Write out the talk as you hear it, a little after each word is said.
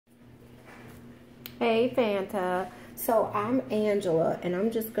Hey Fanta. So I'm Angela, and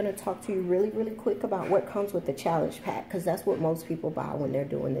I'm just going to talk to you really quick about what comes with the challenge pack, because that's what most people buy when they're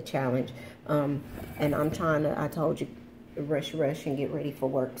doing the challenge. And I'm trying to, I told you, rush and get ready for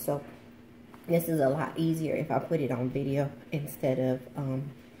work. So this is a lot easier if I put it on video instead of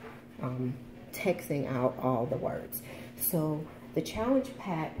texting out all the words. So the challenge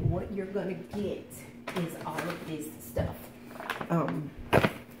pack, what you're going to get is all of this stuff.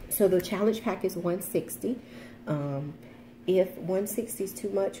 So the challenge pack is $160. If $160 is too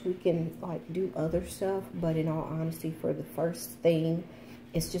much, we can like do other stuff, but in all honesty, for the first thing,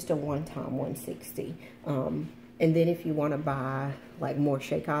 it's just a one-time $160. And then if you want to buy like more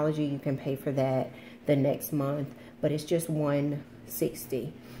Shakeology, you can pay for that the next month, but it's just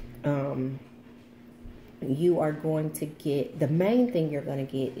 $160. You are going to get, the main thing you're going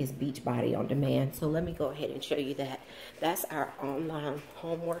to get is Beachbody on demand. So let me go ahead and show you that. That's our online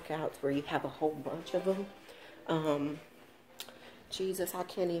home workouts where you have a whole bunch of them. Jesus, I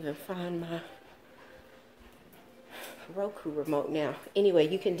can't even find my Roku remote now. Anyway,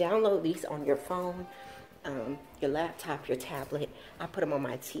 you can download these on your phone, your laptop, your tablet. I put them on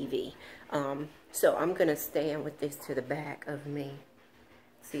my TV. So I'm going to stand with this to the back of me.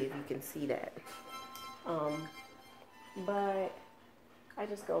 See if you can see that. But I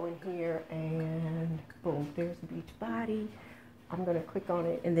just go in here and boom, there's Beachbody. I'm going to click on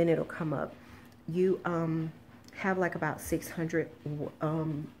it and then it'll come up. You have like about 600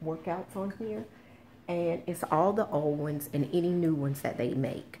 workouts on here, and it's all the old ones and any new ones that they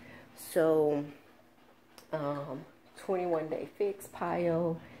make. So 21-day fix,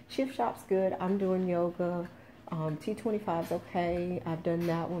 PIO, Shift Shop's good. I'm doing yoga. T25's okay. I've done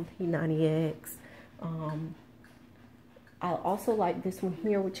that one. P90X. I also like this one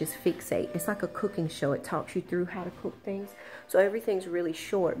here, which is Fixate. It's like a cooking show. It talks you through how to cook things. So everything's really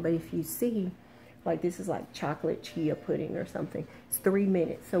short, but if you see, like this is like chocolate chia pudding or something. It's 3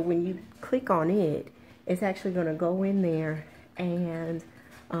 minutes. So when you click on it, it's actually going to go in there and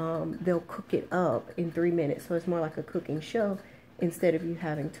they'll cook it up in 3 minutes. So it's more like a cooking show instead of you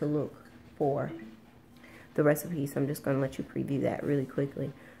having to look for the recipes. I'm just going to let you preview that really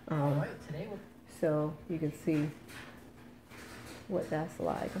quickly. So you can see what that's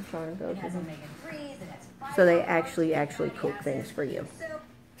like. I'm trying to go to them. So they actually cook things for you.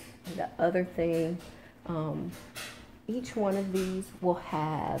 The other thing, each one of these will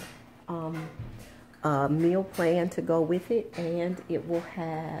have a meal plan to go with it, and it will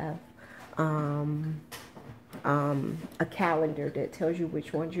have a calendar that tells you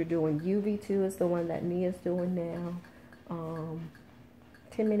which ones you're doing. UV2 is the one that Nia's doing now.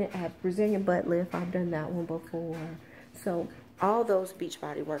 10-minute ab Brazilian butt lift, I've done that one before. So all those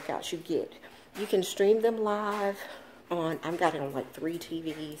Beachbody workouts you get, you can stream them live on, I've got it on like 3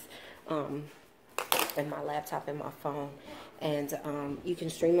 TVs, and my laptop and my phone, and you can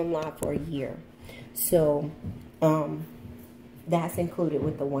stream them live for a year. So that's included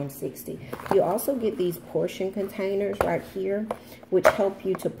with the $160. You also get these portion containers right here, which help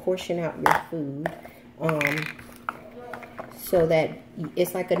you to portion out your food. So that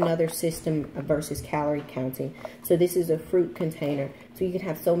it's like another system versus calorie counting. So this is a fruit container. So you can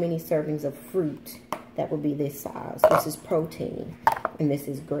have so many servings of fruit that will be this size. This is protein and this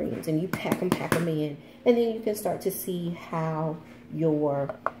is greens. And you pack them in. And then you can start to see how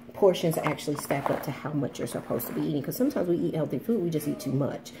your portions actually stack up to how much you're supposed to be eating. Because sometimes we eat healthy food, we just eat too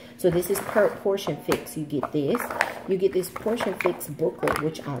much. So this is per portion fix. You get this. You get this portion fix booklet,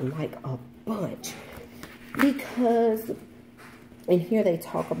 which I like a bunch. Because in here they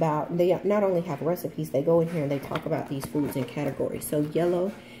talk about, they not only have recipes, they go in here and they talk about these foods in categories. So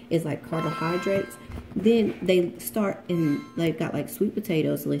yellow is like carbohydrates. Then they start in, they've got like sweet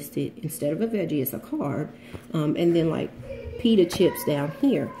potatoes listed. Instead of a veggie, it's a carb. And then like pita chips down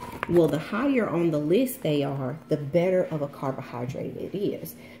here. Well, the higher on the list they are, the better of a carbohydrate it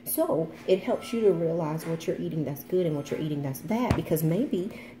is. So it helps you to realize what you're eating that's good and what you're eating that's bad, because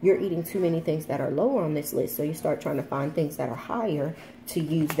maybe you're eating too many things that are lower on this list. So you start trying to find things that are higher to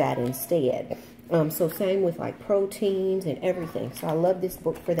use that instead. So same with like proteins and everything. So I love this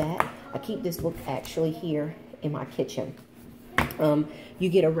book for that. I keep this book actually here in my kitchen. You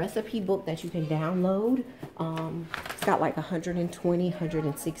get a recipe book that you can download. It's got like 120,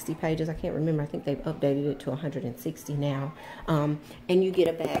 160 pages. I can't remember. I think they've updated it to 160 now. And you get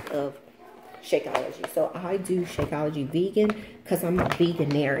a bag of Shakeology. So I do Shakeology vegan because I'm a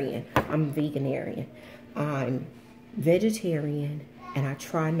vegetarian. I'm vegetarian, and I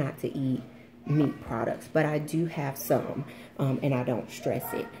try not to eat meat products, but I do have some, and I don't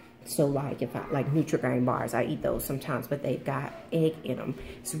stress it. So like if I like Nutri-Grain bars, I eat those sometimes, but they've got egg in them.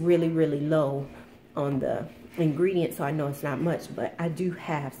 It's really, really low on the ingredients, so I know it's not much, but I do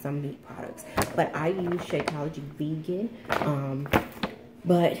have some meat products. But I use Shakeology Vegan,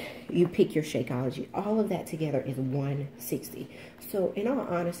 but you pick your Shakeology. All of that together is $160. So in all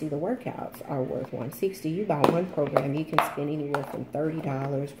honesty, the workouts are worth $160. You buy one program, you can spend anywhere from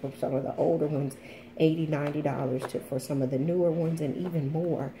 $30 for some of the older ones, $80, $90 for some of the newer ones, and even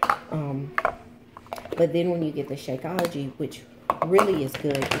more. But then when you get the Shakeology, which really is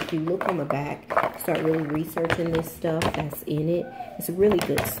good, if you look on the back, start really researching this stuff that's in it, it's really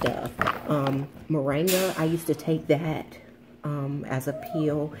good stuff. Moringa, I used to take that as a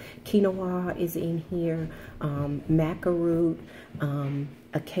pill. Quinoa is in here. Maca root,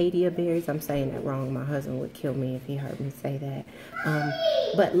 Acacia berries. I'm saying that wrong. My husband would kill me if he heard me say that.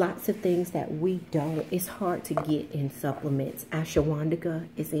 But lots of things that we don't, it's hard to get in supplements. Ashwagandha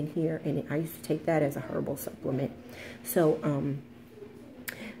is in here, and I used to take that as a herbal supplement.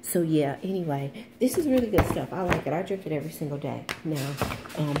 So yeah, anyway, this is really good stuff. I like it. I drink it every single day now.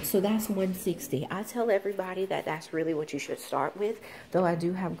 So that's $160. I tell everybody that that's really what you should start with, though I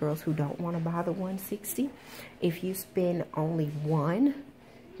do have girls who don't want to buy the $160. If you spend only one,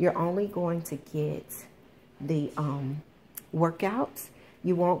 you're only going to get the workouts.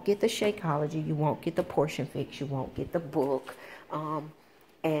 You won't get the Shakeology. You won't get the Portion Fix. You won't get the book.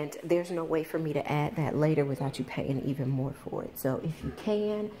 And there's no way for me to add that later without you paying even more for it. So if you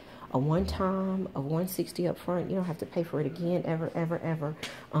can, a one-time, a $160 up front, you don't have to pay for it again, ever, ever, ever.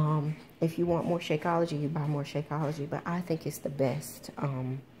 If you want more Shakeology, you buy more Shakeology. But I think it's the best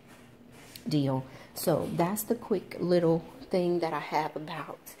deal. So that's the quick little thing that I have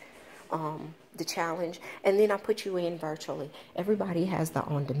about the challenge. And then I put you in virtually. Everybody has the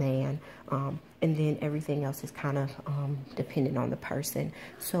on-demand, and then everything else is kind of dependent on the person.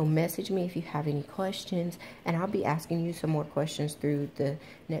 So message me if you have any questions, and I'll be asking you some more questions through the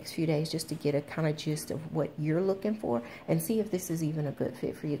next few days just to get a kind of gist of what you're looking for and see if this is even a good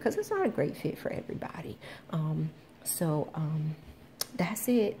fit for you, because it's not a great fit for everybody. That's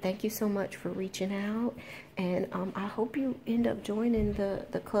it. Thank you so much for reaching out, and I hope you end up joining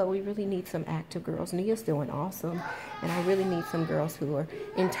the club. We really need some active girls. Nia's doing awesome, and I really need some girls who are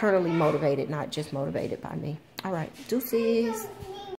internally motivated, not just motivated by me. All right, deuces.